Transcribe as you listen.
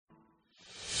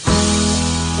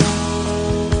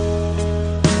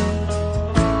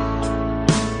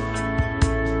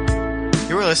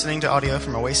listening to audio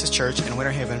from Oasis Church in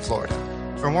Winter Haven, Florida.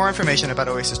 For more information about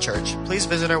Oasis Church, please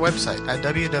visit our website at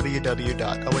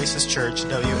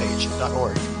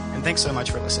www.oasischurchwh.org. And thanks so much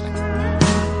for listening.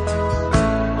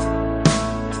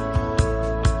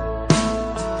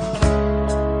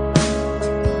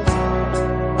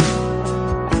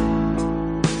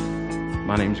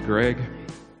 My name's Greg.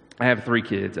 I have 3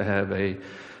 kids. I have a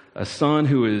son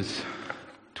who is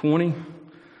 20.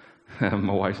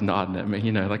 My wife's nodding at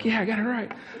me, like, yeah, I got it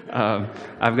right.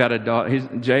 I've got a daughter. He's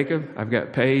Jacob. I've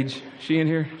got Paige. She in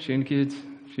here? She in the kids?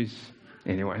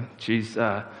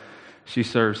 She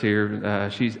serves here.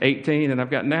 She's 18, and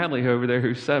I've got Natalie over there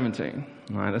who's 17.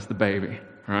 All right, that's the baby,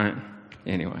 right?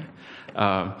 Anyway,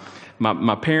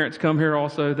 my parents come here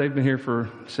also. They've been here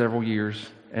for several years.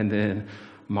 And then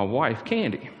my wife,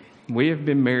 Candy. We have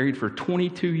been married for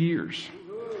 22 years.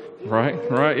 Right,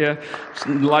 yeah.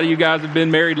 A lot of you guys have been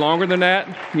married longer than that.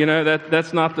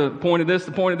 That's not the point of this.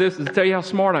 The point of this is to tell you how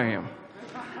smart I am.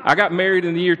 I got married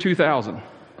in the year 2000.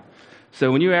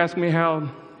 So when you ask me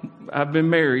how I've been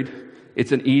married,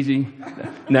 it's an easy.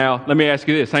 Now, let me ask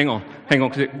you this. Hang on.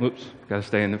 Whoops, got to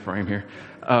stay in the frame here.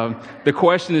 The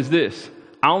question is this.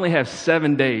 I only have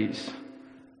 7 days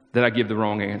that I give the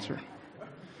wrong answer.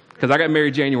 Because I got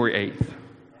married January 8th.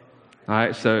 All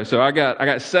right, so I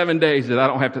got 7 days that I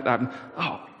don't have to.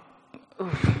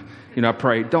 I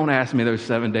pray, don't ask me those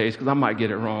 7 days because I might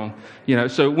get it wrong.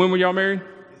 So when were y'all married?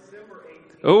 December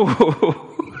 18th.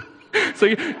 Oh, so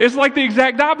it's like the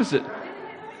exact opposite.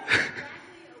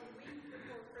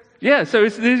 Yeah, so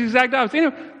it's the exact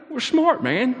opposite. We're smart,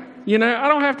 man. I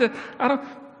don't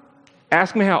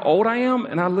ask me how old I am,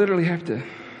 and I literally have to.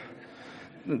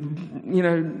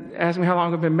 Ask me how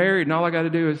long I've been married, and all I got to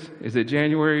do is it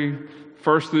January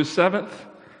 1st through 7th,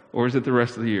 or is it the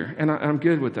rest of the year? And I'm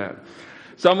good with that.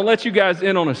 So I'm going to let you guys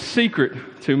in on a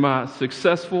secret to my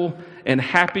successful and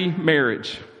happy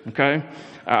marriage, okay?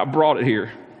 I brought it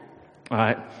here. All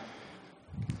right.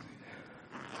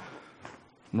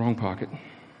 Wrong pocket.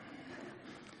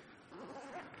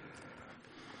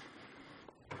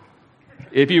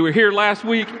 If you were here last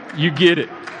week, you get it.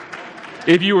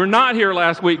 If you were not here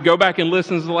last week, go back and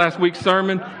listen to the last week's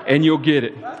sermon, and you'll get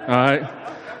it, all right?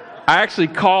 I actually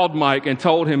called Mike and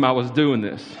told him I was doing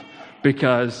this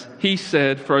because he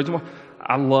said,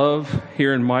 I love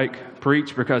hearing Mike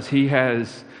preach because he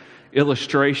has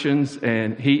illustrations,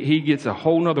 and he gets a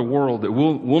whole nother world that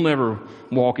we'll never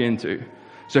walk into.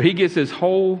 So he gets this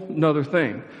whole nother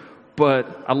thing.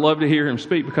 But I love to hear him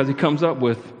speak because he comes up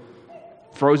with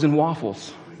frozen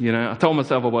waffles. I told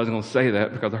myself I wasn't going to say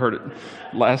that because I heard it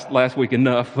last week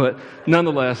enough, but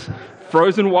nonetheless,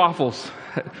 frozen waffles.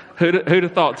 Who'd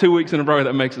have thought 2 weeks in a row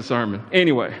that makes a sermon?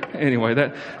 Anyway,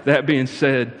 that being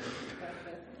said,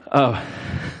 I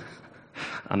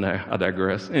know, I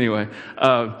digress. Anyway,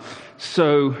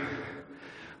 so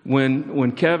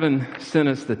when Kevin sent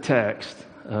us the text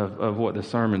of what the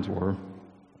sermons were,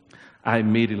 I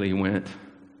immediately went,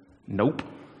 nope,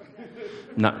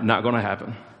 not going to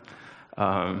happen.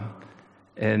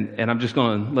 And I'm just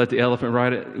going to let the elephant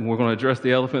ride it. We're going to address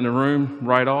the elephant in the room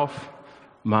right off.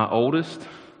 My oldest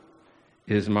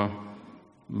is my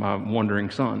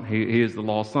wandering son. He is the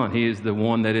lost son. He is the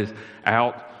one that is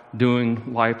out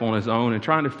doing life on his own and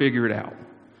trying to figure it out.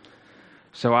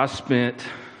 So I spent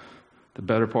the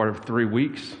better part of 3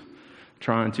 weeks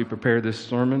trying to prepare this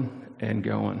sermon and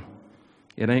going,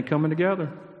 it ain't coming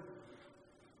together.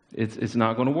 It's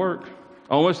not going to work.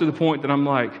 Almost to the point that I'm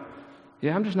like,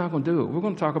 yeah, I'm just not going to do it. We're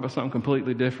going to talk about something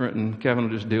completely different, and Kevin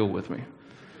will just deal with me.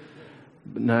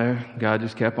 But no, God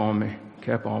just kept on me.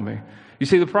 You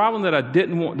see, the problem that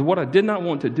what I did not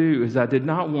want to do is I did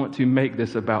not want to make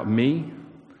this about me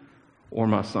or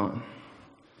my son.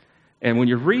 And when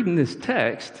you're reading this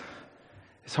text,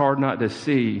 it's hard not to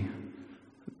see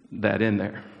that in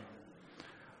there.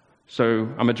 So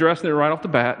I'm addressing it right off the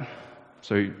bat.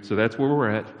 So that's where we're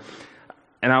at.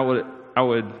 And I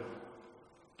would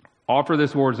offer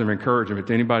this words of encouragement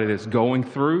to anybody that's going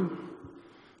through,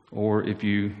 or if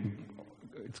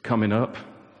it's coming up.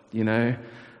 I'd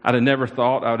have never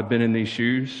thought I would have been in these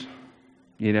shoes.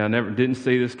 I didn't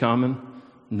see this coming.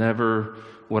 Never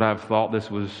would I have thought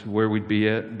this was where we'd be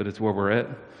at, but it's where we're at.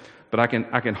 But I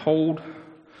can hold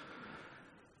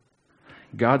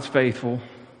God's faithful,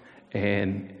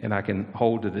 and I can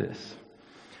hold to this.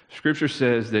 Scripture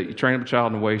says that you train up a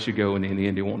child in the way he should go, and in the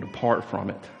end he won't depart from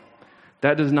it.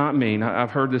 That does not mean,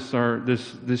 I've heard this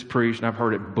preached, and I've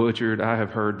heard it butchered. I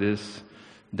have heard this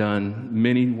done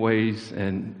many ways,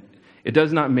 and it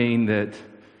does not mean that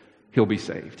he'll be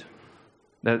saved.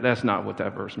 That's not what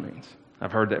that verse means.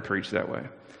 I've heard that preached that way.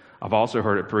 I've also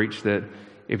heard it preached that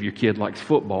if your kid likes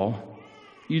football,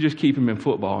 you just keep him in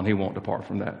football and he won't depart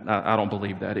from that. I don't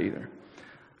believe that either.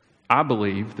 I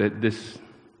believe that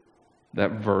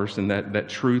that verse and that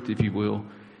truth, if you will,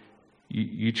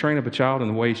 you train up a child in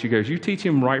the way she goes. You teach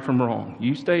him right from wrong.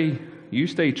 You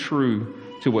stay true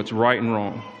to what's right and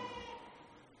wrong.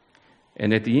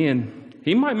 And at the end,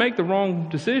 he might make the wrong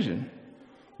decision,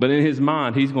 but in his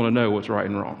mind, he's going to know what's right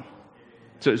and wrong.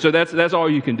 So that's all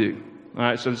you can do. All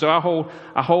right. So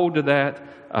I hold to that.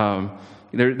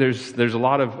 There's a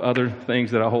lot of other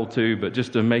things that I hold to, but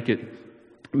just to make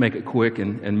it quick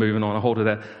and moving on, I hold to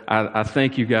that. I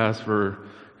thank you guys for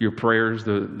your prayers,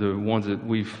 the ones that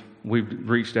we've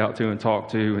reached out to and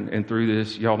talked to, and through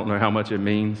this, y'all don't know how much it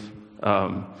means.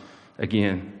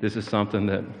 Again, this is something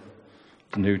that's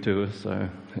new to us, so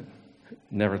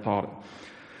never thought it.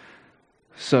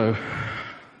 So,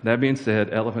 that being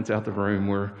said, elephants out the room,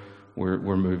 we're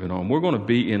moving on. We're going to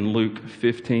be in Luke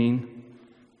 15,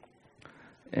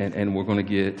 and we're going to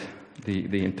get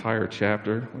the entire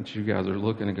chapter, which you guys are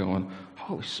looking and going,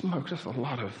 holy smokes, that's a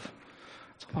lot of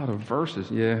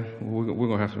verses. Yeah, we're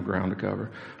going to have some ground to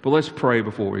cover. But let's pray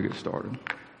before we get started.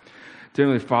 Dear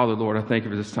Heavenly Father, Lord, I thank you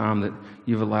for this time that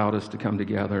you've allowed us to come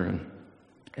together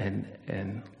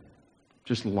and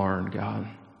just learn, God.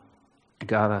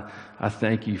 God, I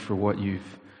thank you for what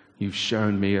you've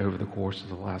shown me over the course of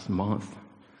the last month.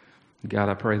 God,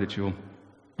 I pray that you'll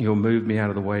move me out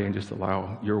of the way and just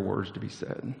allow your words to be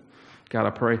said. God, I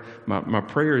pray, my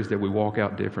prayer is that we walk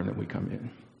out different than we come in.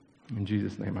 In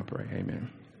Jesus' name I pray, amen.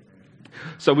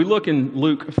 So we look in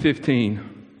Luke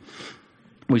 15.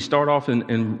 We start off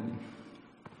in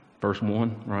verse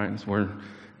 1, right? It's where,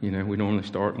 we normally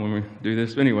start when we do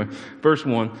this. But anyway, verse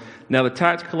 1. Now the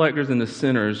tax collectors and the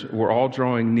sinners were all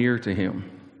drawing near to him,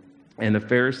 and the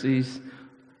Pharisees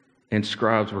and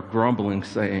scribes were grumbling,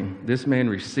 saying, "This man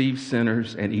receives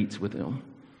sinners and eats with them."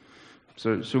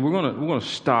 So we're gonna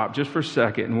stop just for a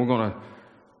second, and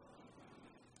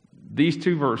these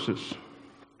two verses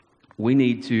we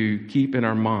need to keep in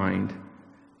our mind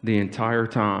the entire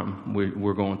time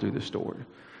we're going through this story,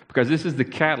 because this is the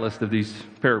catalyst of these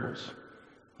parables.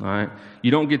 All right,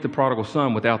 you don't get the prodigal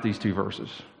son without these two verses.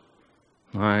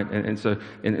 All right, and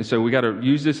so we got to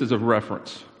use this as a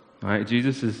reference. All right,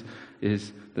 Jesus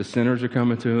is the sinners are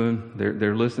coming to him.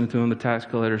 They're listening to him. The tax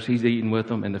collectors, he's eating with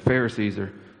them, and the Pharisees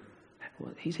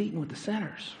he's eating with the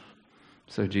sinners.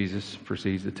 So Jesus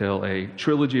proceeds to tell a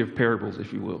trilogy of parables,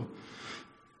 if you will.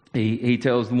 He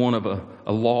tells one of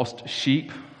a lost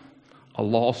sheep, a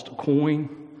lost coin,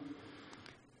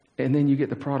 and then you get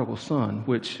the prodigal son,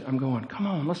 which I'm going, come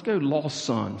on, let's go lost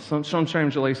son. Some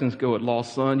translations go at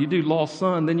lost son. You do lost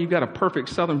son, then you've got a perfect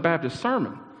Southern Baptist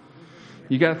sermon.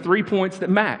 You got 3 points that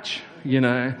match,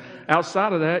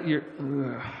 Outside of that,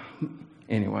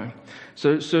 anyway.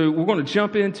 So we're going to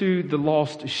jump into the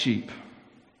lost sheep.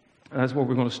 That's where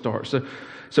we're going to start.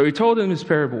 So he told them this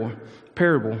parable.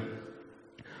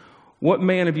 What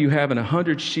man of you having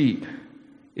 100 sheep,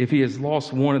 if he has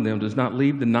lost one of them, does not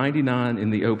leave the 99 in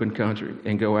the open country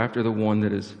and go after the one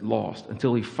that is lost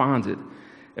until he finds it?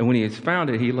 And when he has found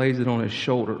it, he lays it on his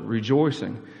shoulder,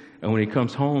 rejoicing. And when he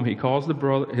comes home, he calls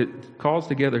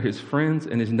together his friends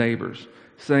and his neighbors,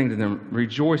 saying to them,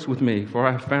 "Rejoice with me, for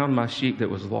I have found my sheep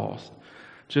that was lost."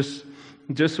 Just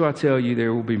so I tell you,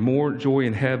 there will be more joy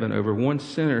in heaven over one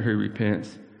sinner who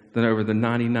repents than over the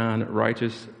 99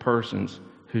 righteous persons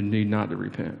who need not to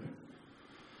repent.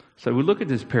 So we look at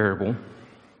this parable,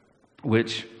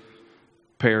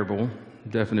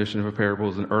 definition of a parable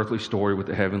is an earthly story with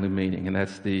a heavenly meaning, and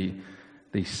that's the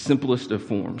simplest of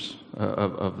forms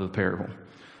of the parable.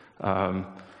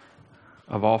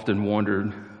 I've often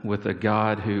wondered, with a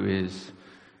God who is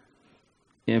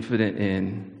infinite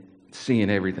in seeing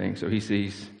everything, so he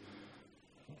sees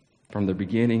from the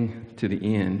beginning to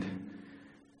the end.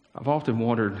 I've often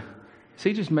wondered, is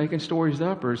he just making stories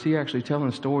up, or is he actually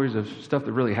telling stories of stuff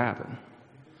that really happened?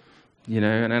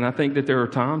 And I think that there are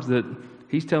times that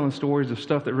he's telling stories of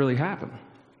stuff that really happened.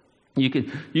 You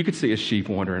could see a sheep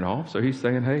wandering off, so he's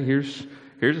saying, hey, here's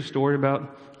a story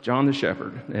about John the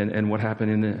shepherd and what happened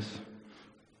in this.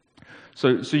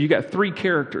 So you got three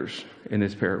characters in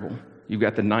this parable. You've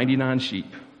got the 99 sheep.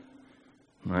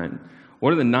 Right? What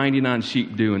do the 99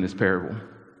 sheep do in this parable?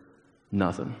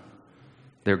 Nothing.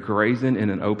 They're grazing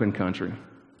in an open country.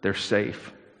 They're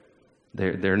safe.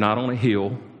 They're not on a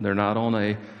hill. They're not on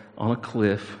a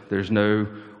cliff. There's no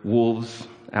wolves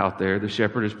out there. The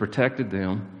shepherd has protected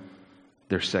them.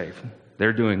 They're safe.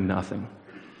 They're doing nothing.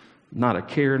 Not a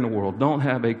care in the world. Don't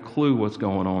have a clue what's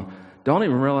going on. Don't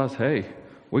even realize, hey,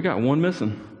 we got one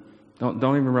missing. Don't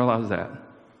even realize that.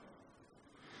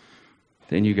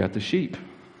 Then you got the sheep,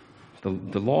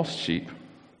 the lost sheep.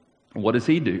 What does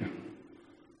he do?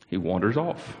 He wanders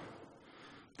off.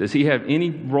 Does he have any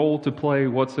role to play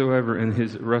whatsoever in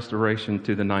his restoration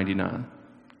to the 99?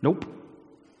 Nope.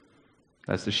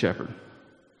 That's the shepherd.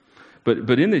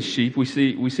 But in this sheep, we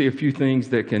see a few things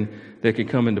that can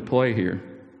come into play here.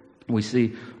 We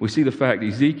see the fact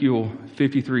Ezekiel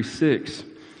 53:6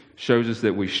 shows us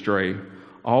that we stray.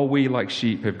 All we like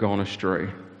sheep have gone astray.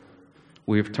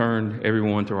 We have turned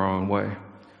everyone to our own way.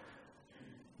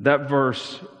 That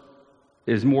verse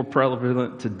is more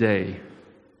prevalent today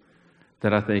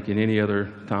than I think in any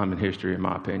other time in history, in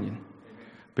my opinion,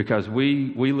 because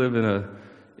we live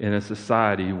in a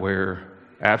society where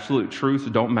absolute truths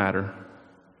don't matter.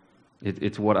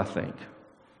 It's what I think.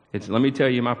 Let me tell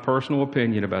you my personal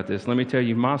opinion about this. Let me tell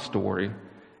you my story,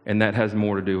 and that has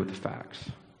more to do with the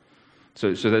facts.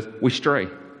 So we stray.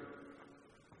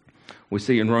 We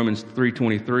see in Romans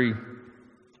 3:23,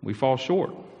 we fall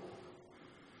short.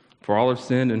 For all have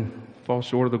sinned and fall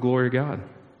short of the glory of God.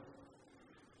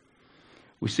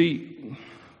 We see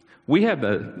we have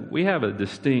a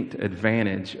distinct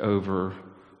advantage over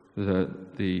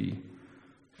the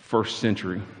first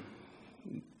century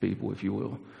people, if you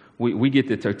will. We get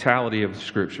the totality of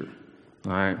Scripture.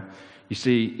 All right. You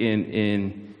see,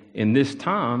 in this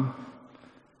time,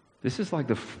 this is like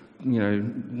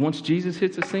once Jesus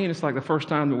hits the scene, it's like the first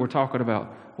time that we're talking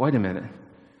about, wait a minute,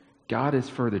 God is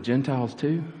for the Gentiles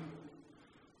too?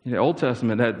 In the Old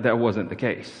Testament, that wasn't the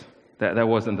case. That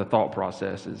wasn't the thought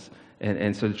processes.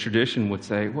 And so the tradition would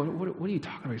say, what are you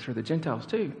talking about? It's for the Gentiles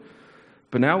too.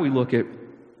 But now we look at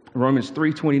Romans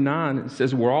 3:29, it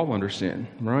says we're all under sin,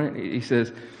 right? He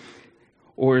says,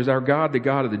 or is our God the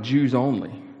God of the Jews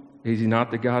only? Is he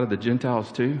not the God of the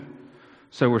Gentiles too?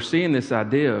 So we're seeing this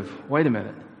idea of, wait a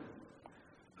minute,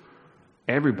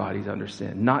 everybody's under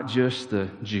sin, not just the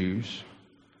Jews,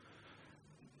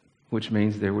 which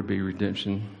means there would be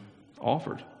redemption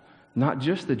offered. Not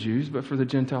just the Jews, but for the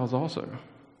Gentiles also.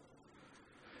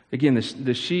 Again,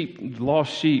 the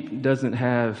lost sheep doesn't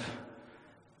have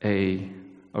a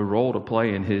role to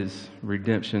play in his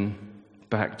redemption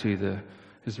back to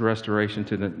his restoration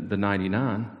to the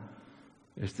 99.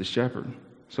 It's the shepherd.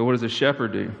 So what does the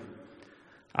shepherd do?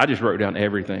 I just wrote down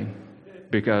everything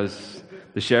because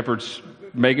the shepherd's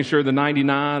making sure the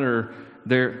 99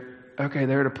 they're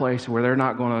at a place where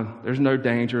there's no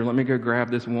danger. Let me go grab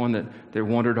this one that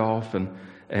wandered off.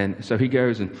 And so he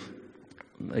goes, and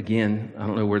again, I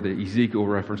don't know where the Ezekiel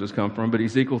references come from, but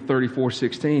Ezekiel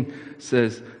 34:16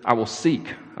 says, I will seek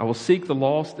the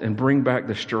lost and bring back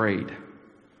the strayed.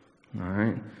 All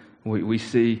right. We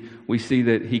see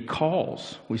that he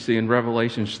calls. We see in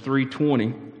Revelations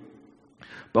 3:20,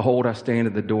 behold, I stand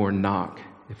at the door and knock.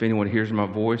 If anyone hears my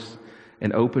voice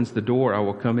and opens the door, I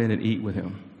will come in and eat with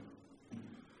him.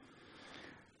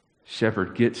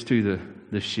 Shepherd gets to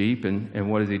the sheep,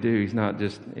 and what does he do? He's not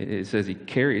just, it says he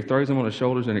throws him on his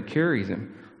shoulders and it carries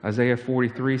him. Isaiah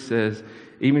 43 says,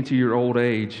 even to your old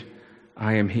age,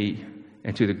 I am he,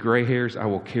 and to the gray hairs I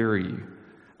will carry you.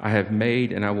 I have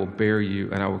made and I will bear you,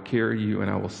 and I will carry you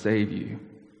and I will save you.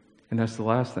 And that's the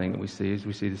last thing that we see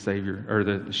the Savior, or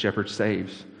the shepherd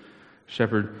saves.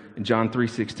 Shepherd in John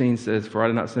 3:16 says, for I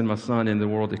did not send my son into the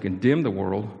world to condemn the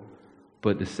world,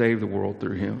 but to save the world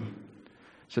through him.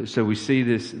 So we see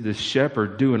this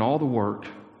shepherd doing all the work,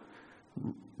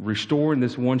 restoring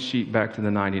this one sheep back to the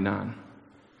 99.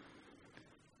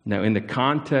 Now, in the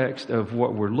context of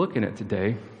what we're looking at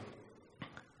today,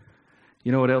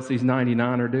 you know what else these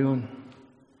 99 are doing?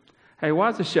 Hey, why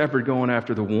is the shepherd going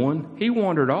after the one? He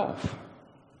wandered off.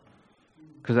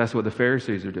 Because that's what the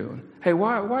Pharisees are doing. Hey,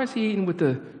 why is he eating with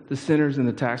the sinners and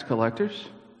the tax collectors?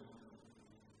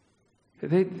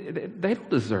 They don't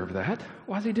deserve that.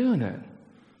 Why is he doing that?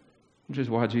 Which is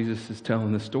why Jesus is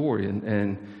telling the story.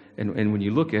 And when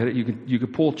you look at it, you can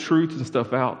pull truths and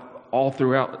stuff out all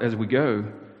throughout as we go.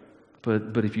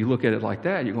 But if you look at it like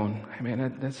that, you're going, hey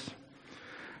man, that's...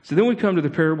 So then we come to the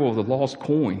parable of the lost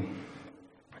coin.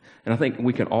 And I think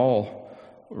we can all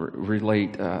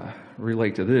relate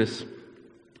to this.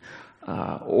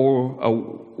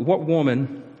 What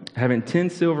woman, having 10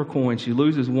 silver coins, she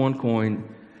loses one coin,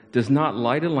 does not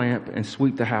light a lamp and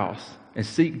sweep the house, and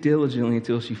seek diligently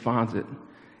until she finds it.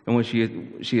 And when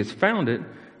she has found it,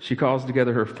 she calls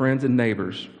together her friends and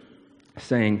neighbors,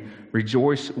 saying,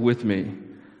 rejoice with me,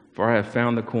 for I have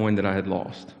found the coin that I had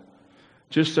lost.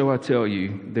 Just so I tell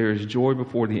you, there is joy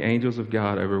before the angels of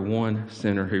God over one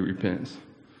sinner who repents.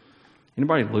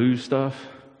 Anybody lose stuff?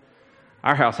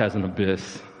 Our house has an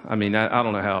abyss. I mean, I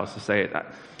don't know how else to say it.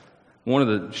 One of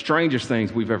the strangest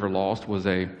things we've ever lost was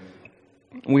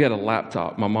we had a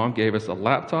laptop. My mom gave us a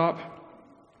laptop,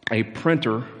 a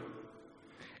printer,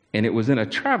 and it was in a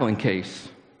traveling case.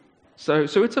 So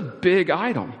it's a big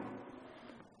item.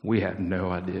 We have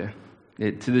no idea.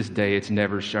 To this day, it's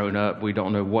never shown up. We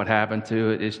don't know what happened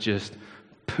to it. It's just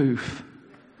poof.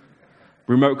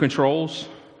 Remote controls.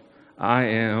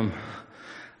 I'm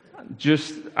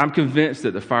convinced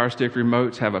that the Fire Stick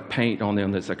remotes have a paint on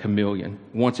them that's a chameleon.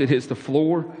 Once it hits the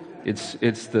floor, it's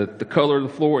the color of the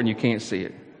floor and you can't see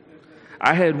it.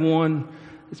 I had one,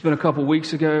 it's been a couple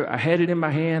weeks ago. I had it in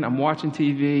my hand. I'm watching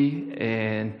TV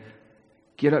and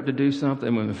get up to do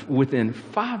something. And within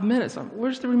 5 minutes,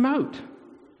 where's the remote?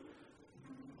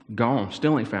 Gone.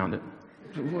 Still ain't found it.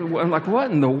 I'm like, what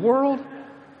in the world?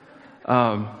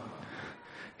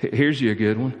 Here's you a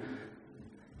good one.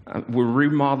 We're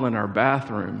remodeling our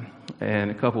bathroom, and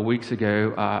a couple weeks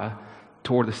ago, I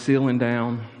tore the ceiling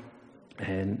down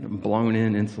and blown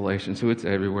in insulation, so it's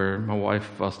everywhere. My wife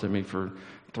fussed at me for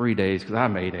 3 days because I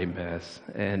made a mess.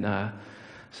 And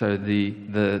so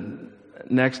the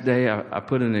next day, I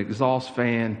put an exhaust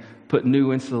fan, put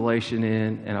new insulation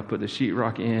in, and I put the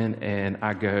sheetrock in, and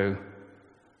I go,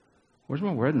 where's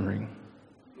my wedding ring?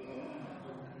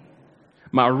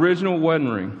 My original wedding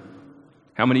ring.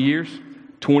 How many years?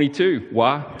 22.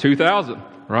 Why? 2000,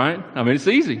 right? I mean, it's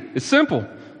easy. It's simple.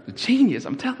 It's genius,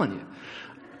 I'm telling you.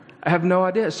 I have no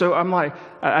idea. So I'm like,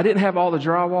 I didn't have all the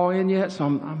drywall in yet, so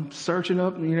I'm searching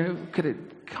up, could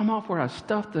it come off where I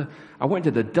stuffed I went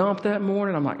to the dump that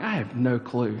morning. I'm like, I have no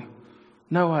clue.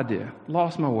 No idea.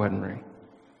 Lost my wedding ring.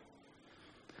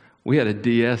 We had a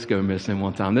DS go missing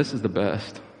one time. This is the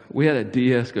best. We had a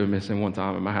DS go missing one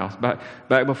time in my house.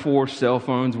 Back before cell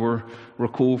phones were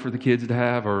cool for the kids to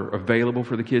have or available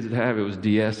for the kids to have, it was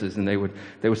DSs, and they would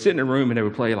sit in a room and they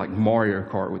would play like Mario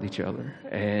Kart with each other.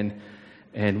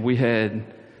 And we had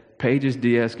Paige's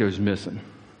DS goes missing.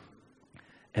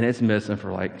 And it's missing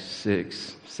for like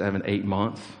 6, 7, 8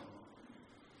 months.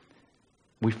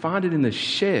 We find it in the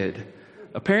shed.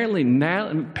 Apparently,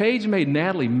 Paige made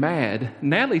Natalie mad.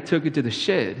 Natalie took it to the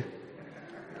shed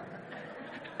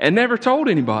and never told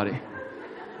anybody.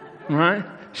 All right?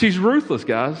 She's ruthless,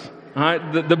 guys. All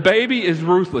right? The baby is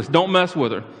ruthless. Don't mess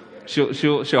with her.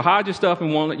 She'll hide your stuff and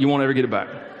you won't ever get it back.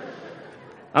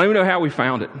 I don't even know how we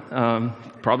found it.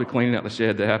 Probably cleaning out the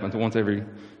shed. That happens once every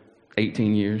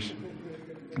 18 years.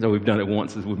 So we've done it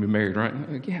once since we've been married, right?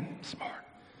 Again, smart.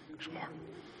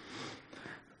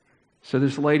 So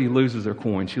this lady loses her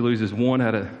coin. She loses 1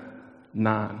 out of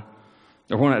 9.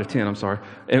 Or 1 out of 10, I'm sorry.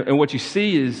 And what you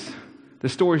see is the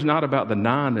story's not about the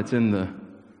 9 that's in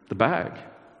the bag.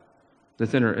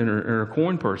 That's in her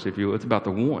coin purse, if you will. It's about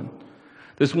the 1.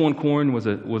 This 1 coin was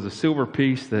a silver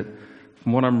piece that,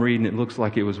 from what I'm reading, it looks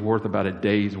like it was worth about a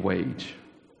day's wage.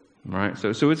 Right? So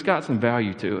it's got some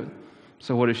value to it.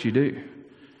 So what does she do?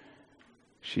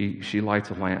 She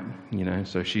lights a lamp,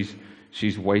 so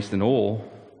she's wasting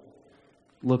oil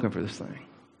looking for this thing.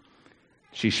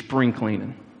 She's spring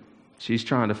cleaning. She's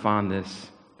trying to find this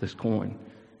coin.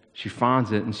 She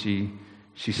finds it and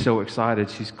she's so excited.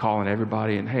 She's calling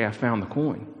everybody and, hey, I found the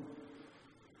coin.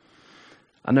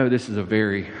 I know this is a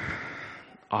very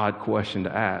odd question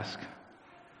to ask.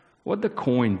 What'd the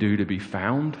coin do to be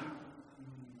found?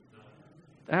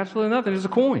 Absolutely nothing. It's a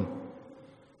coin.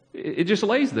 It just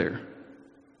lays there.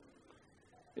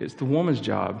 It's the woman's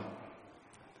job.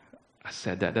 I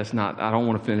said that. That's not, I don't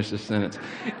want to finish this sentence.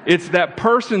 It's that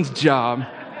person's job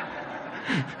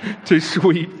to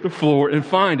sweep the floor and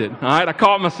find it. All right? I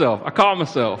caught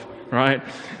myself. Right?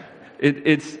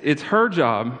 It's her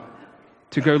job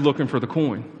to go looking for the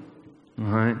coin. All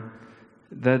right?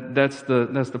 That's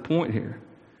the point here.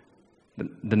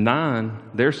 The 9,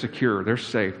 they're secure, they're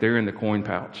safe, they're in the coin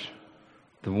pouch.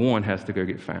 The 1 has to go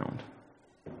get found.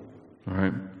 All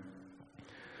right?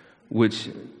 Which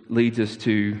leads us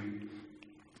to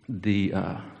the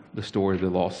story of the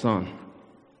lost son.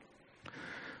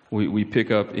 We pick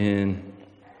up in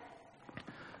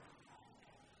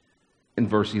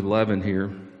verse 11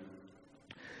 here.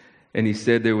 And he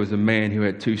said there was a man who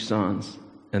had 2 sons.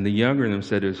 And the younger of them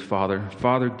said to his father,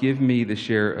 Father, give me the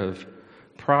share of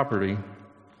property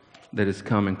that is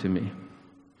coming to me.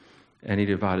 And he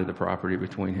divided the property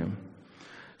between him.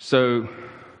 So,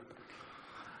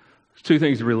 2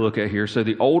 things to really look at here. So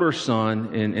the older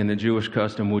son in the Jewish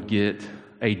custom would get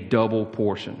a double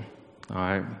portion. All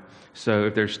right. So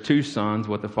if there's 2 sons,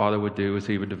 what the father would do is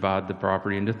he would divide the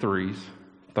property into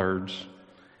thirds,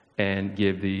 and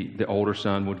give the older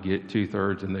son would get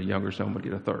 2/3 and the younger son would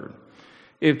get 1/3.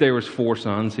 If there was 4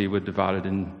 sons, he would divide it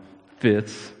in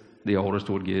fifths. The oldest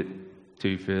would get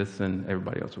 2/5 and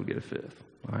everybody else would get 1/5.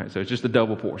 All right. So it's just a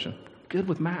double portion. Good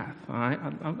with math. All right.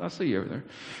 I see you over there.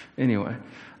 Anyway.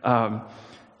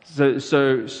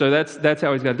 So that's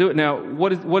how he's got to do it. Now, what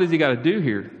does he got to do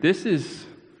here? This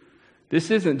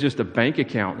isn't just a bank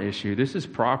account issue. This is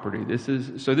property.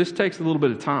 This takes a little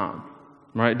bit of time,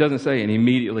 right? It doesn't say, and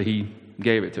immediately he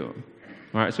gave it to him,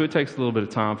 right? So it takes a little bit of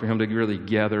time for him to really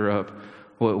gather up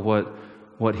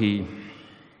what he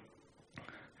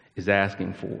is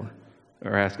asking for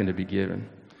or asking to be given.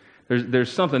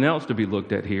 There's something else to be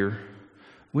looked at here.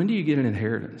 When do you get an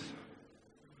inheritance?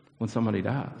 When somebody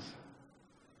dies.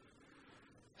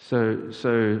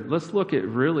 So let's look at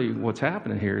really what's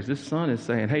happening here. Is this son is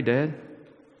saying, hey, Dad,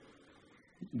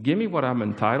 give me what I'm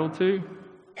entitled to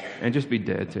and just be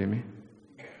dead to me.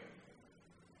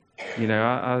 You know,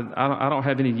 I don't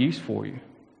have any use for you.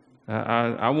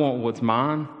 I want what's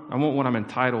mine. I want what I'm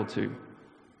entitled to.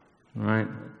 Right?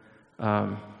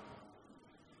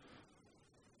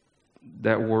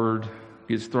 That word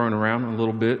gets thrown around a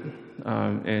little bit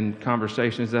in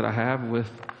conversations that I have with,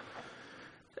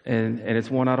 and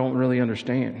it's one I don't really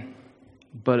understand.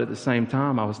 But at the same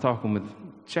time, I was talking with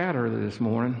Chad earlier this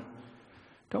morning.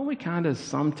 Don't we kind of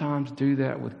sometimes do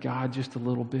that with God just a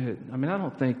little bit? I mean, I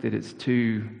don't think that it's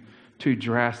too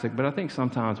drastic, but I think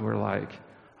sometimes we're like,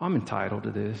 I'm entitled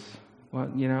to this. Well,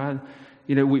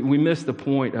 we miss the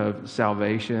point of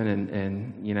salvation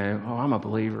and I'm a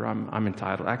believer. I'm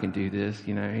entitled. I can do this.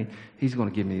 He's going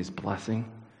to give me this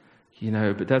blessing.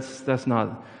 But that's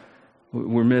not.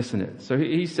 We're missing it. So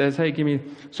he says, "Hey, give me."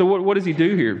 So what does he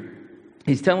do here?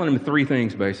 He's telling him three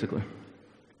things basically.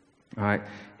 All right.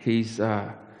 He's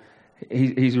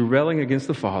rebelling against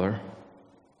the Father.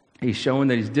 He's showing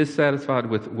that he's dissatisfied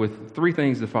with three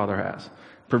things the Father has: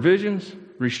 provisions,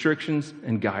 restrictions,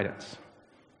 and guidance.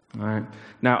 All right.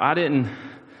 Now, I'm going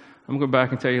to go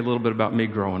back and tell you a little bit about me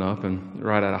growing up and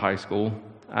right out of high school.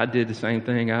 I did the same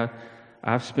thing.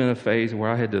 I've spent a phase where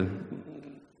I had to,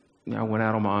 I went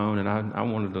out on my own and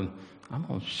I'm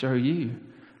going to show you.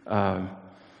 I'm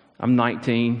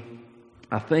 19.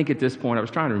 I think at this point, I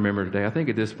was trying to remember today, I think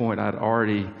at this point I'd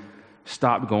already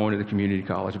stopped going to the community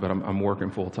college, but I'm working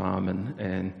full time.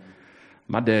 And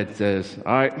my dad says,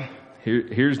 all right,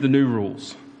 here's the new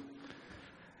rules.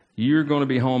 You're going to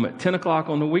be home at 10 o'clock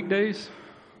on the weekdays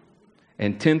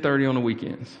and 10:30 on the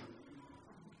weekends.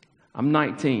 I'm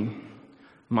 19.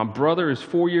 My brother is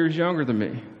 4 years younger than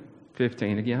me,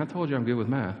 15. Again, I told you I'm good with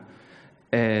math.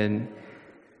 And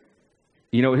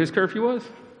you know what his curfew was?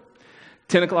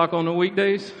 10 o'clock on the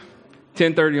weekdays,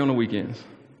 10:30 on the weekends.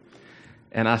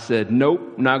 And I said,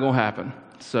 nope, not going to happen.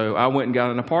 So I went and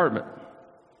got an apartment.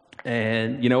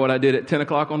 And you know what I did at 10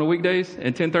 o'clock on the weekdays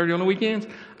and 10:30 on the weekends?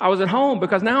 I was at home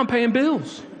because now I'm paying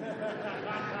bills.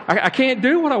 I can't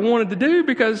do what I wanted to do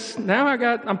because now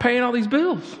I'm paying all these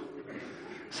bills.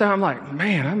 So I'm like,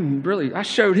 man, I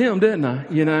showed him, didn't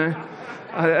I?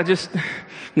 I just,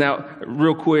 now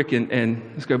real quick, and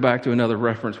let's go back to another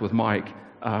reference with Mike.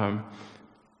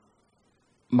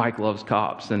 Mike loves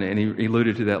cops, and he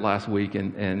alluded to that last week.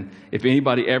 And if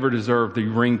anybody ever deserved the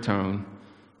ringtone,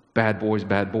 bad boys,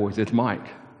 it's Mike.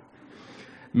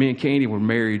 Me and Candy were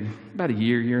married about a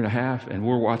year and a half, and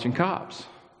we're watching Cops.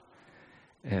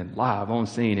 And live on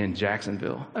scene in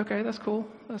Jacksonville. Okay, that's cool.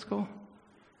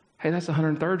 Hey, that's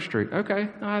 103rd Street. Okay,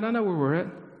 all right, I know where we're at.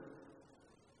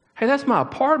 Hey, that's my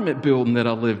apartment building that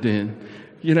I lived in.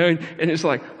 And it's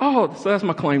like, oh, so that's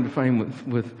my claim to fame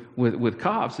with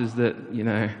Cops is that,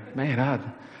 man,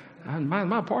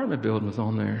 my apartment building was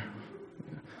on there.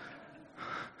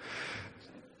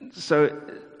 So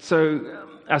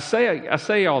I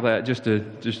say all that just to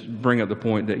bring up the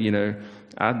point that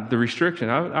the restriction.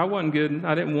 I wasn't good.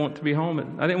 I didn't want to be home.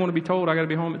 I didn't want to be told I got to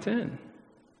be home at 10.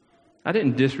 I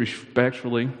didn't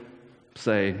disrespectfully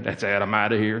say that's it. I'm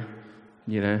out of here.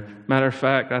 Matter of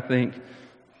fact, I think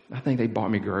they bought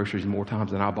me groceries more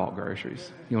times than I bought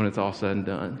groceries. When it's all said and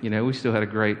done, we still had a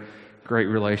great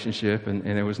relationship, and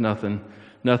there was nothing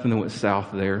that went south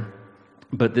there.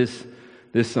 But this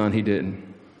son, he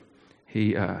didn't.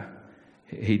 He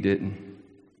didn't.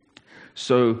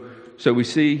 So we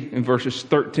see in verses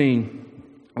 13,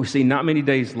 we see not many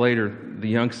days later, the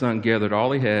young son gathered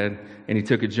all he had, and he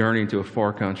took a journey into a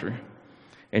far country.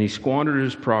 And he squandered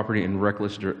his property in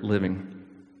reckless living.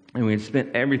 And when he had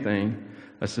spent everything,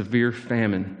 a severe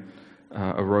famine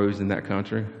arose in that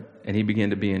country, and he began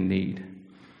to be in need.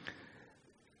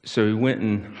 So he went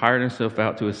and hired himself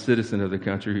out to a citizen of the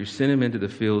country who sent him into the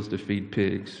fields to feed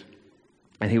pigs.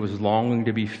 And he was longing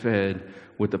to be fed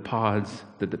with the pods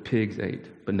that the pigs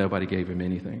ate, but nobody gave him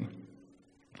anything.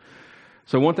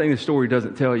 So one thing the story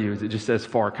doesn't tell you is it just says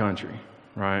far country,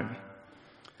 right?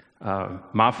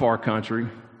 My far country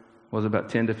was about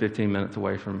 10 to 15 minutes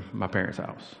away from my parents'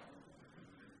 house.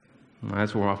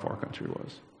 That's where my far country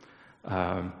was.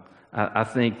 I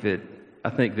think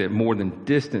that more than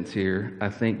distance here, I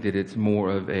think that it's more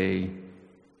of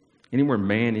anywhere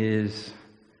man is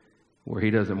where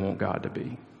he doesn't want God to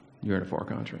be, you're in a far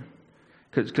country.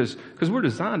 Because we're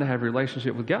designed to have a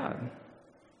relationship with God.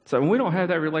 So when we don't have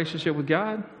that relationship with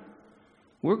God,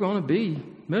 we're going to be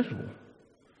miserable.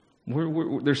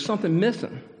 There's something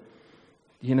missing.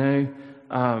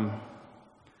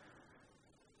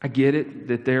 I get it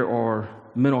that there are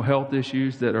mental health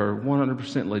issues that are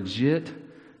 100% legit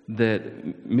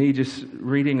that me just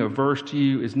reading a verse to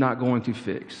you is not going to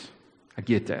fix. I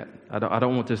get that. I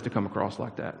don't want this to come across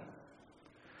like that.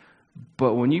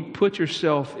 But when you put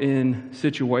yourself in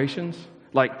situations,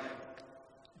 like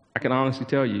I can honestly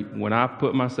tell you, when I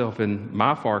put myself in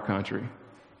my far country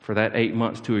for that 8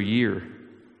 months to a year,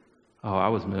 I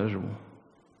was miserable.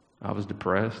 I was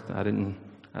depressed. I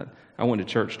went to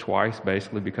church twice,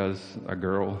 basically, because a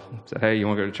girl said, "Hey, you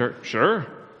want to go to church?" Sure.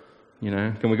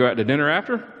 Can we go out to dinner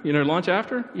after? Lunch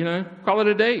after? Call it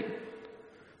a date.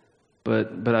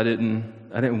 But I didn't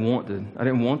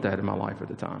want that in my life at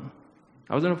the time.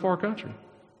 I was in a far country.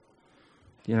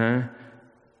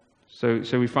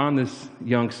 So we find this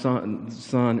young son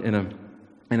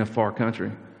in a far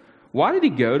country. Why did he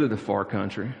go to the far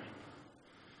country?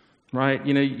 Right?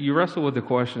 You wrestle with the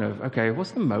question of, okay,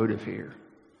 what's the motive here?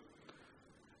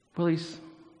 Well, he's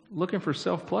looking for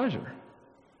self-pleasure.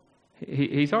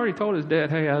 He's already told his dad,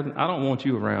 "Hey, I don't want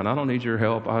you around. I don't need your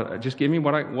help. Just give me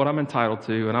what I'm entitled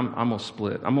to, and I'm gonna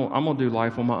split. I'm gonna do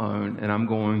life on my own, and I'm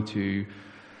gonna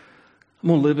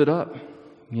live it up."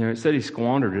 It said he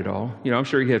squandered it all. I'm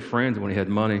sure he had friends when he had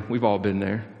money. We've all been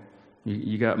there.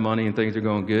 You got money and things are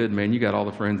going good, man. You got all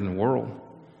the friends in the world.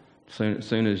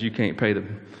 Soon as you can't pay the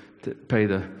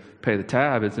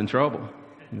tab, it's in trouble.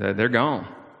 They're gone.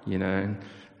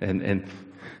 And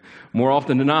more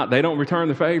often than not, they don't return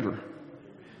the favor.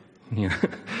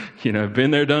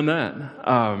 Been there, done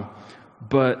that.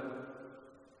 But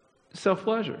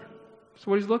self-pleasure. That's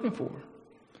what he's looking for.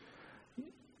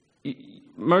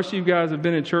 Most of you guys have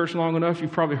been in church long enough.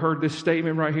 You've probably heard this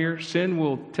statement right here. Sin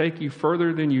will take you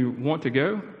further than you want to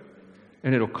go,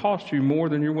 and it'll cost you more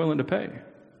than you're willing to pay.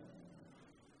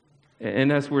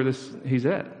 And that's where he's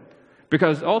at.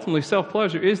 Because ultimately,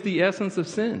 self-pleasure is the essence of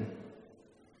sin.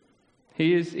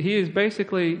 He is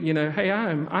basically, hey,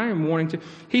 I am wanting to.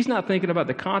 He's not thinking about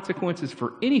the consequences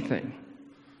for anything.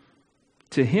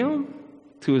 To him,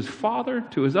 to his father,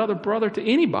 to his other brother, to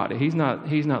anybody. He's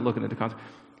not looking at the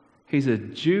consequences. He's a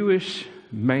Jewish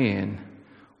man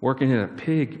working in a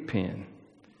pig pen.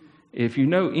 If you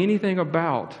know anything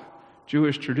about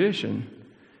Jewish tradition,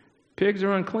 pigs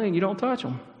are unclean. You don't touch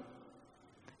them.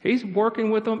 He's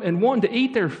working with them and wanting to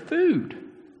eat their food.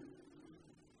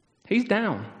 He's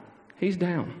down. He's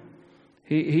down.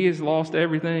 He has lost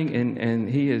everything, and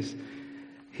he is.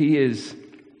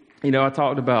 I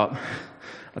talked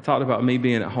about me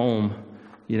being at home,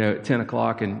 at 10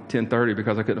 o'clock and 10:30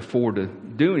 because I couldn't afford to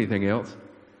do anything else.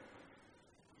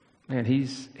 Man,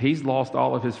 he's lost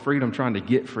all of his freedom trying to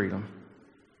get freedom.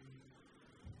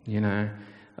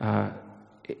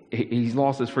 He's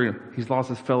lost his freedom. He's lost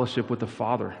his fellowship with the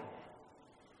Father.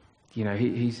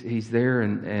 He's there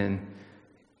and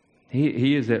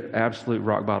he is at absolute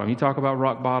rock bottom. You talk about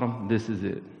rock bottom, this is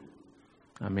it.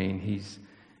 I mean,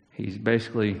 he's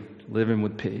basically living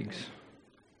with pigs.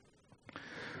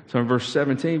 So in verse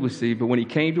 17 we see, "But when he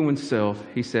came to himself,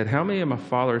 he said, 'How many of my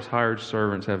father's hired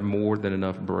servants have more than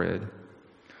enough bread?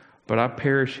 But I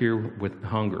perish here with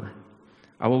hunger.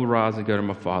 I will rise and go to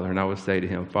my father, and I will say to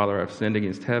him, Father, I have sinned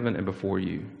against heaven and before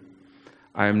you.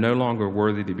 I am no longer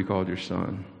worthy to be called your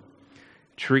son.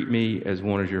 Treat me as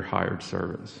one of your hired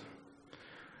servants.'"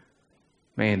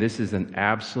 Man, this is an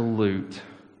absolute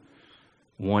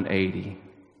 180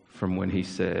 from when he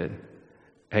said,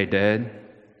 "Hey, Dad,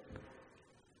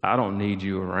 I don't need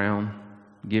you around.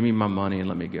 Give me my money and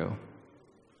let me go."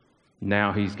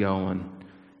 Now he's going.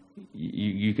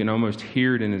 You can almost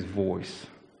hear it in his voice.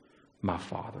 My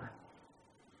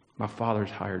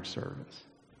father's hired servants.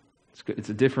 It's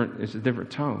a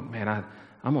different tone. Man, I'm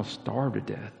gonna starve to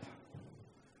death.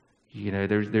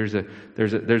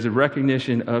 There's a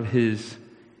recognition of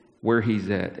where he's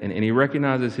at, and he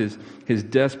recognizes his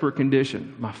desperate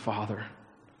condition. My father,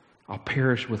 I'll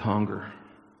perish with hunger.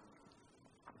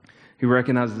 He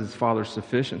recognizes his father's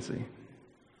sufficiency.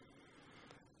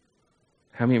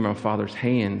 How many of my father's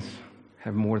hands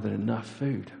have more than enough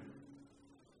food?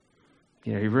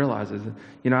 He realizes it.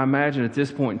 I imagine at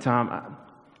this point in time,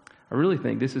 I really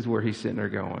think this is where he's sitting there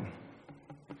going.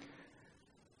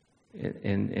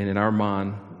 And in our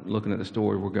mind, looking at the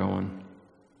story, we're going,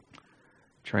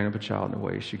 Train up a child in the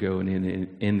way he should go, and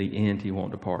in the end he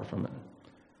won't depart from it.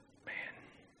 Man,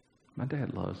 my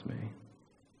dad loves me.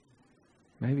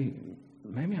 Maybe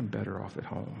I'm better off at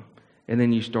home. And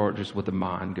then you start just with the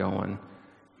mind going,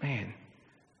 man,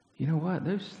 you know what?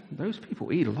 Those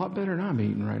people eat a lot better than I'm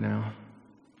eating right now.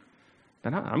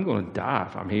 And I'm going to die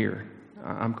if I'm here.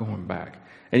 I'm going back.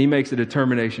 And he makes a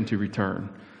determination to return.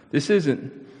 This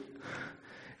isn't,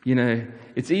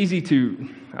 it's easy to,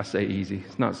 I say easy,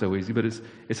 it's not so easy, but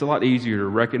it's a lot easier to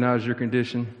recognize your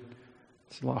condition.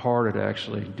 It's a lot harder to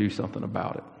actually do something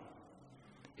about it.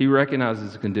 He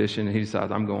recognizes the condition and he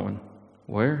decides, I'm going.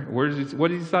 Where? What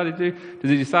did he decide to do?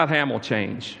 Does he decide, hey, I'm going to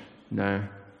change? No.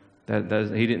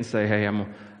 He didn't say, hey,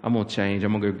 I'm going to change.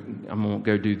 I'm going to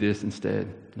go do this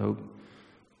instead. Nope.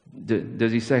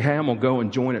 Does he say, hey, I'm going to go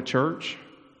and join a church?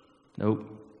 Nope.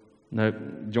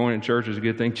 Joining a church is a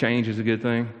good thing. Change is a good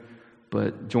thing.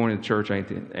 But joining the church ain't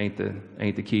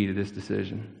the key to this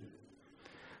decision.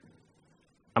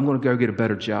 I'm going to go get a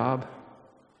better job.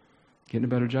 Getting a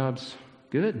better job's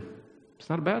good. It's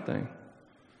not a bad thing.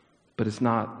 But it's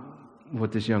not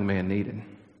what this young man needed.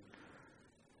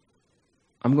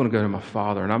 I'm going to go to my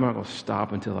father, and I'm not going to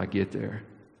stop until I get there.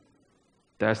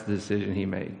 That's the decision he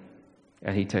made.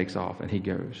 And he takes off, and he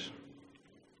goes.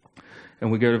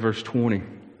 And we go to verse 20.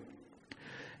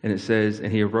 And it says,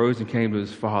 and he arose and came to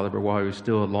his father, but while he was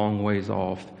still a long ways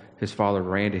off, his father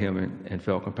ran to him and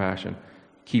felt compassion.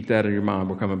 Keep that in your mind.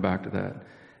 We're coming back to that.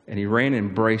 And he ran and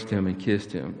embraced him and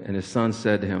kissed him. And his son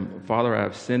said to him, Father, I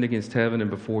have sinned against heaven and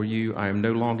before you. I am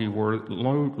no longer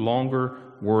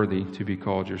worthy to be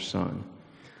called your son.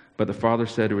 But the father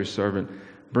said to his servant,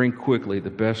 bring quickly the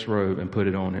best robe and put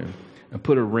it on him, and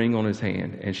put a ring on his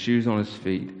hand and shoes on his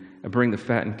feet, and bring the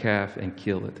fattened calf and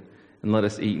kill it, and let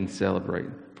us eat and celebrate.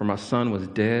 For my son was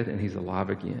dead and he's alive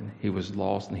again. He was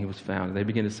lost and he was found. And they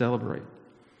begin to celebrate.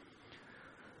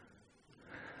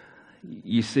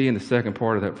 You see in the second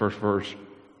part of that first verse,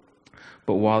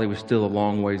 but while he was still a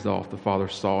long ways off, the father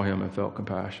saw him and felt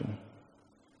compassion.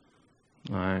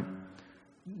 All right.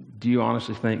 Do you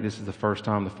honestly think this is the first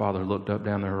time the father looked up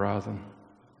down the horizon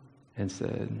and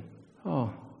said,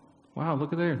 oh, wow,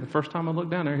 look at there. The first time I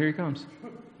looked down there, here he comes.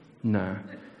 No.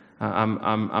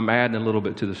 I'm adding a little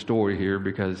bit to the story here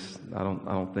because I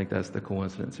don't think that's the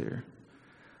coincidence here.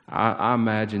 I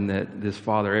imagine that this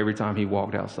father, every time he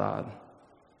walked outside,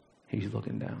 he's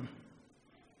looking down.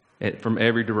 From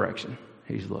every direction,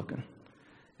 he's looking.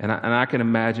 And I can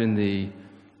imagine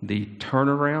the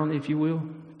turnaround, if you will,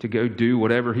 to go do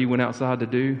whatever he went outside to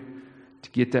do, to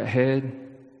get that head.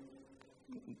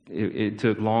 It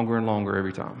took longer and longer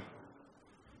every time.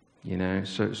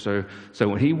 So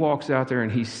when he walks out there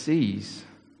and he sees,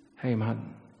 hey,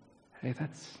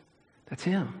 that's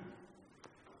him.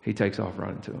 He takes off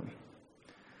running to him.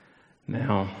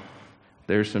 Now,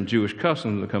 there's some Jewish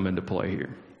customs that come into play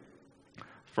here.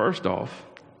 First off,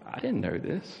 I didn't know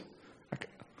this.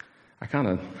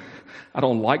 I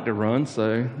don't like to run,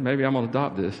 so maybe I'm going to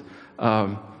adopt this.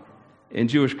 In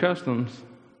Jewish customs,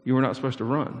 you were not supposed to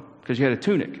run because you had a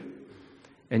tunic.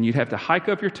 And you'd have to hike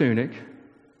up your tunic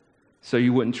so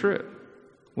you wouldn't trip.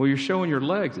 Well, you're showing your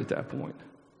legs at that point.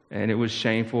 And it was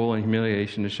shameful and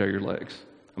humiliation to show your legs.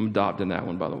 I'm adopting that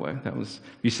one, by the way. That was,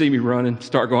 you see me running,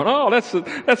 start going, oh,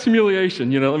 that's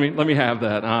humiliation. Let me have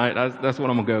that. All right, that's what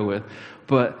I'm gonna go with.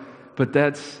 But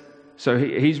that's, so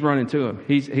he's running to him.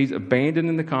 He's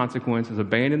abandoning the consequences,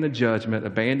 abandoning the judgment,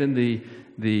 abandoning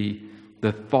the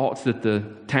thoughts that the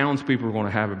townspeople are going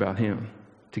to have about him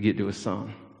to get to his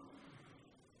son.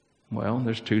 Well,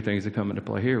 there's two things that come into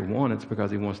play here. One, it's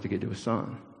because he wants to get to his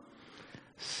son.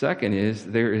 Second is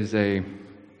there is a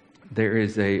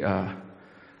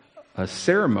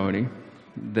ceremony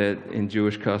that in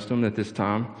Jewish custom at this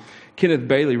time. Kenneth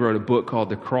Bailey wrote a book called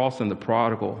The Cross and the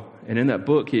Prodigal. And in that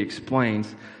book, he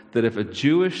explains that if a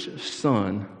Jewish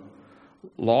son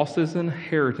lost his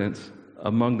inheritance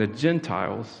among the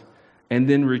Gentiles and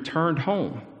then returned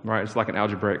home, right? It's like an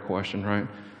algebraic question, right?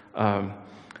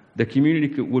 The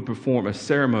community would perform a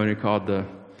ceremony called the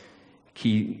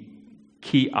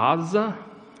Ki'aza,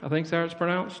 I think is how it's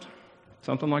pronounced,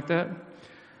 something like that.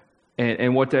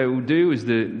 And what they would do is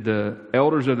the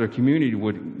elders of the community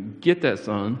would get that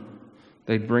son,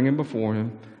 they'd bring him before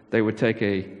him, they would take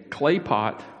a clay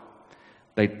pot,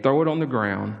 they'd throw it on the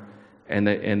ground,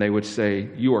 and they would say,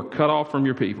 you are cut off from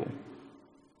your people.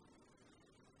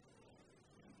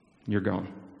 You're gone.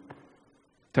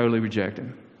 Totally reject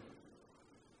him.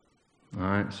 All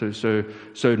right,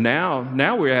 so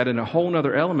now we're adding a whole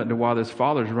other element to why this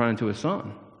father's running to his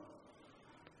son.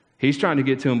 He's trying to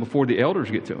get to him before the elders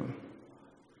get to him.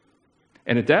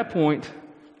 And at that point,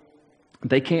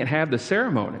 they can't have the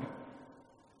ceremony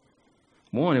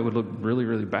One, it would look really,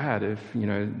 really bad if,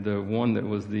 the one that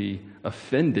was the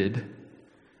offended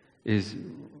is,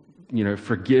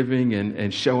 forgiving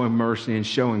and showing mercy and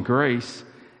showing grace,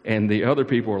 and the other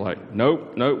people are like,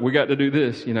 nope, we got to do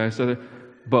this,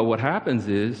 But what happens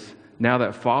is, now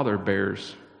that father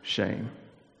bears shame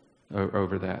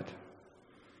over that.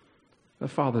 The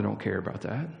father don't care about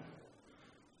that.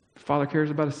 The father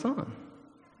cares about his son.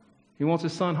 He wants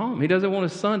his son home. He doesn't want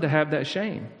his son to have that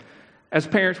shame. As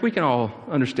parents, we can all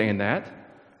understand that.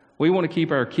 We want to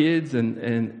keep our kids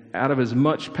and out of as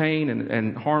much pain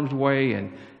and harm's way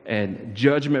and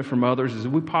judgment from others as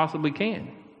we possibly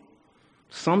can.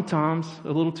 Sometimes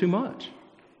a little too much.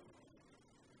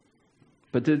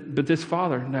 But this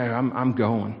father, no, I'm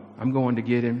going. I'm going to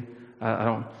get him. I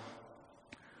don't.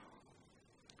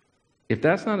 If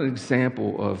that's not an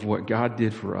example of what God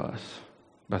did for us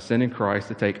by sending Christ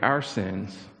to take our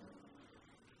sins,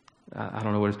 I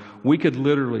don't know what it is. We could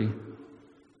literally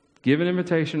give an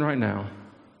invitation right now,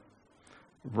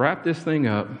 wrap this thing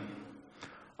up.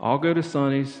 I'll go to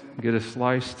Sonny's, get a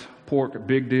sliced pork, a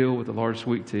big deal with a large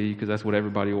sweet tea, because that's what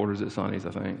everybody orders at Sonny's,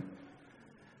 I think,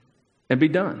 and be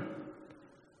done.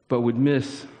 But we'd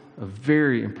miss a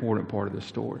very important part of this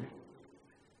story.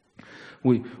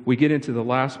 We get into the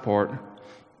last part.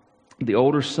 The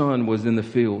older son was in the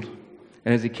field,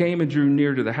 and as he came and drew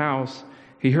near to the house,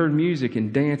 he heard music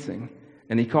and dancing,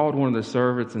 and he called one of the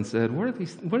servants and said, What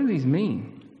do these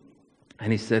mean?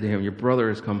 And he said to him, Your brother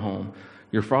has come home.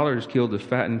 Your father has killed the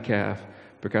fattened calf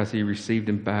because he received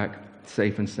him back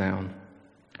safe and sound.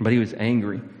 But he was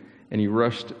angry, and he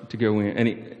rushed to go in,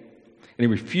 and he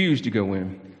refused to go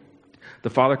in. The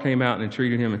father came out and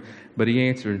entreated him, but he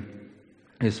answered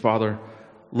his father,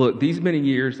 Look, these many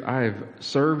years I have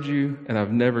served you, and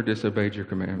I've never disobeyed your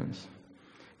commandments.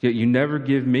 Yet you never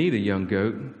give me the young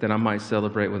goat that I might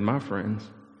celebrate with my friends.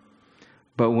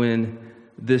 But when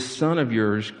this son of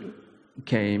yours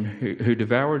came, who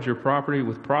devoured your property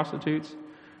with prostitutes,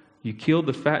 you killed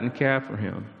the fattened calf for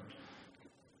him.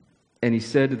 And he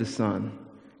said to the son,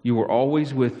 You were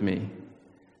always with me,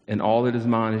 and all that is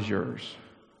mine is yours.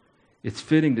 It's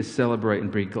fitting to celebrate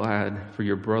and be glad, for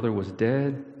your brother was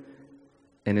dead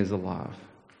and is alive.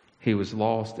 He was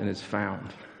lost and is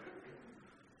found.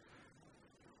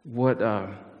 What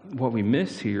we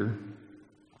miss here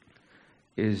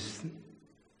is,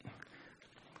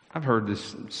 I've heard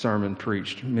this sermon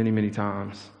preached many, many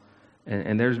times,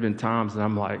 and there's been times that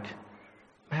I'm like,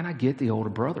 man, I get the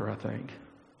older brother, I think.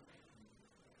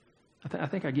 I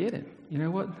think I get it. You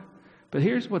know what? But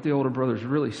here's what the older brother's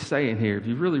really saying here. If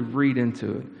you really read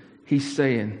into it, he's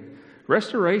saying,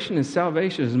 restoration and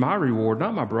salvation is my reward,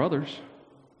 not my brother's.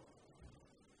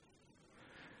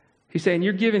 He's saying,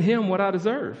 you're giving him what I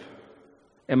deserve.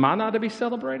 Am I not to be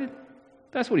celebrated?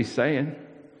 That's what he's saying.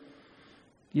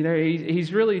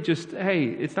 He's really just, hey,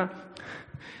 it's not,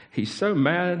 he's so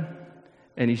mad,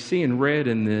 and he's seeing red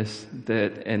in this,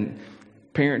 and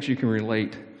parents, you can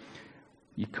relate.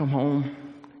 You come home,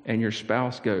 and your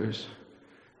spouse goes,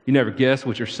 you never guess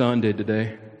what your son did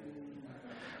today.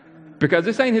 Because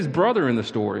this ain't his brother in the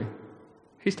story.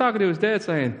 He's talking to his dad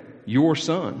saying, your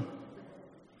son.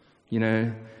 He's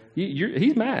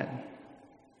mad.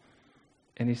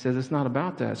 And he says it's not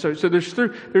about that. So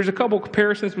there's a couple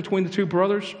comparisons between the two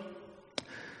brothers.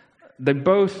 They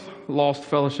both lost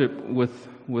fellowship with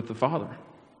the father.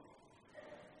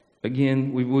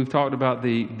 Again, we've talked about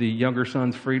the younger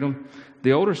son's freedom.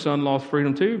 The older son lost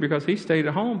freedom too because he stayed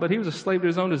at home, but he was a slave to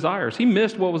his own desires. He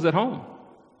missed what was at home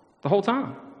the whole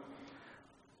time.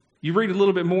 You read a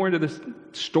little bit more into this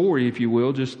story, if you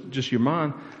will, just your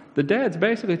mind. The dad's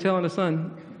basically telling the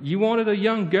son, you wanted a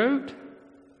young goat?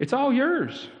 It's all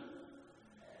yours.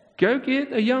 Go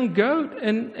get a young goat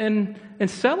and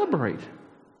celebrate.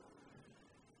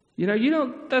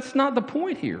 That's not the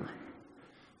point here.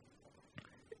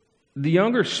 The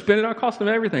younger spent it all, cost him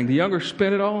everything. The younger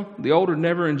spent it all. The older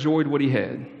never enjoyed what he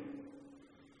had.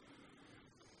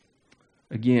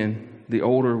 Again, the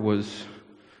older was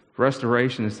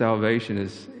restoration and salvation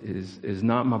is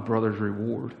not my brother's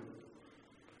reward.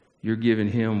 You're giving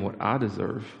him what I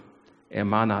deserve.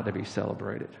 Am I not to be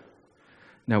celebrated?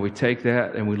 Now we take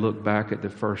that and we look back at the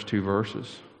first two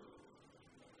verses,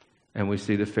 and we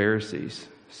see the Pharisees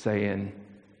saying,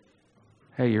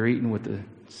 hey, you're eating with the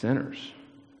sinners.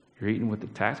 You're eating with the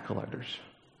tax collectors.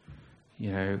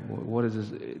 What is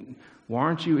this? Why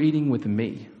aren't you eating with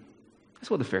me? That's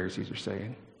what the Pharisees are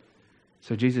saying.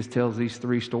 So Jesus tells these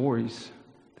three stories,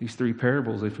 these three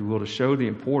parables, if you will, to show the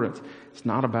importance. It's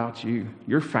not about you.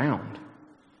 You're found.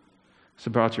 It's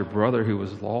about your brother who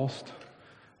was lost.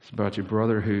 It's about your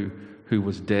brother who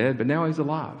was dead, but now he's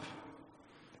alive.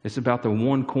 It's about the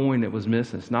one coin that was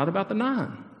missing. It's not about the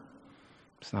 9.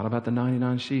 It's not about the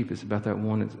 99 sheep. It's about that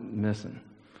one that's missing.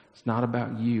 It's not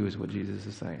about you, is what Jesus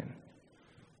is saying.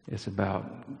 It's about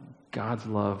God's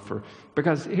love for...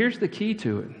 Because here's the key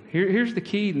to it. Here's the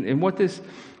key, and what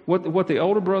the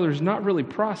older brother is not really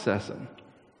processing.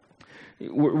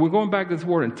 We're going back to this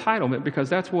word entitlement, because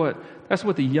that's what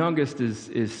the youngest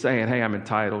is saying. Hey, I'm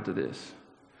entitled to this.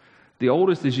 The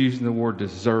oldest is using the word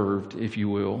deserved, if you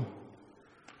will.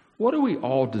 What do we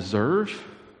all deserve?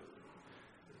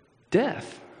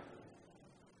 Death.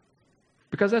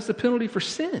 Because that's the penalty for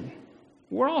sin.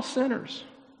 We're all sinners.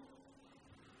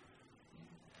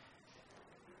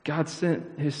 God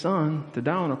sent his son to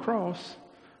die on a cross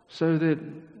so that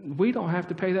we don't have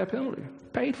to pay that penalty.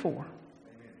 Paid for.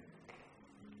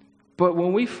 But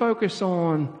when we focus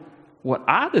on what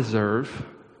I deserve,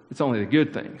 it's only the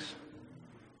good things.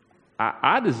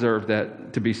 I deserve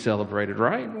that to be celebrated,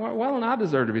 right? Why don't I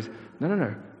deserve to be?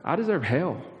 No. I deserve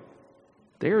hell.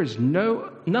 There is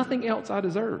nothing else I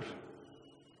deserve.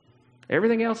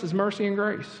 Everything else is mercy and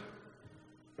grace.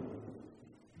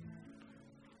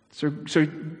 So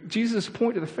Jesus'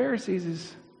 point to the Pharisees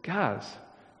is, guys,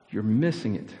 you're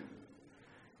missing it.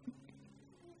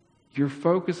 You're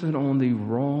focusing on the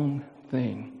wrong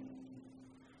thing.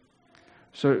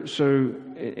 So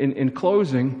in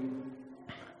closing,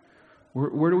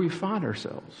 where do we find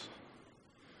ourselves?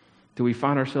 Do we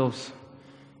find ourselves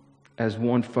as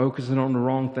one focusing on the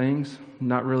wrong things,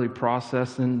 not really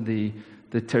processing the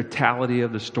totality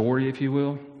of the story, if you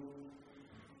will?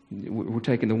 We're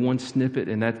taking the one snippet,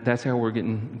 and that's how we're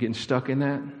getting stuck in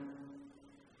that.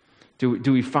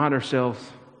 Do we find ourselves?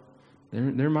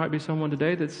 There might be someone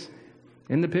today that's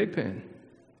in the pig pen,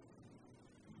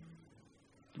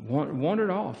 wandered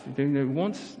off,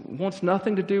 wants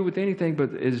nothing to do with anything,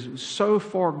 but is so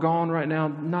far gone right now,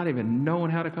 not even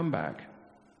knowing how to come back.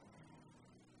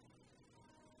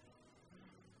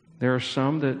 There are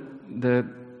some that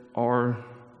are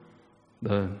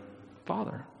the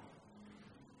father,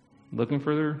 looking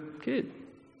for their kid,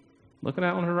 looking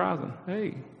out on the horizon.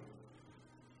 Hey,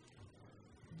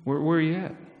 where are you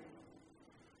at?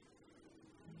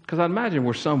 Because I imagine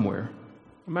we're somewhere.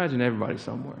 Imagine everybody's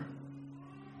somewhere.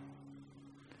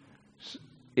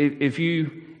 If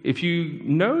you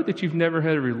know that you've never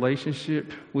had a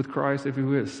relationship with Christ, if you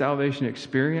will, a salvation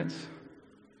experience,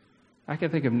 I can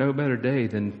think of no better day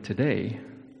than today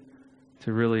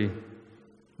to really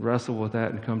wrestle with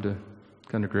that and come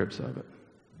to grips of it.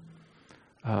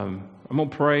 I'm going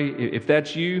to pray. If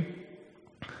that's you,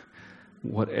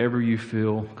 whatever you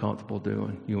feel comfortable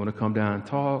doing. You want to come down and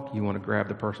talk, you want to grab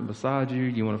the person beside you,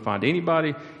 you want to find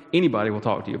anybody will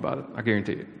talk to you about it. I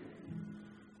guarantee it.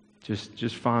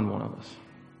 Just find one of us.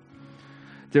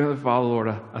 Dear Heavenly Father, Lord,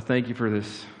 I thank you for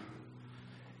this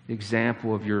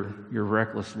example of your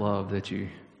reckless love that you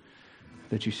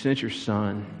sent your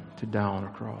Son to die on a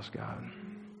cross, God.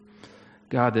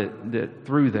 God, that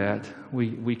through that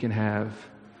we can have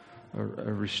a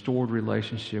restored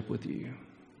relationship with you.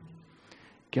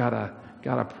 God,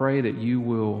 I pray that you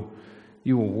will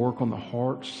work on the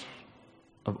hearts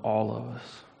of all of us,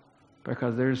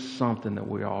 because there's something that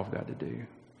we all have got to do.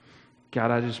 God,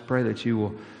 I just pray that you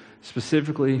will,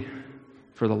 specifically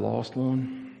for the lost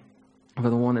one, for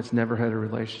the one that's never had a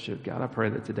relationship, God, I pray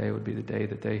that today would be the day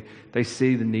that they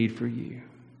see the need for you.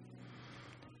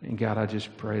 And God, I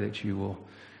just pray that you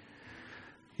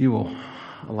will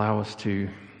allow us to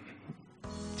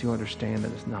understand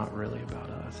that it's not really about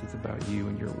us. It's about you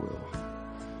and your will.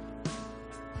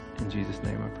 In Jesus'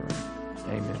 name I pray.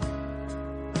 Amen.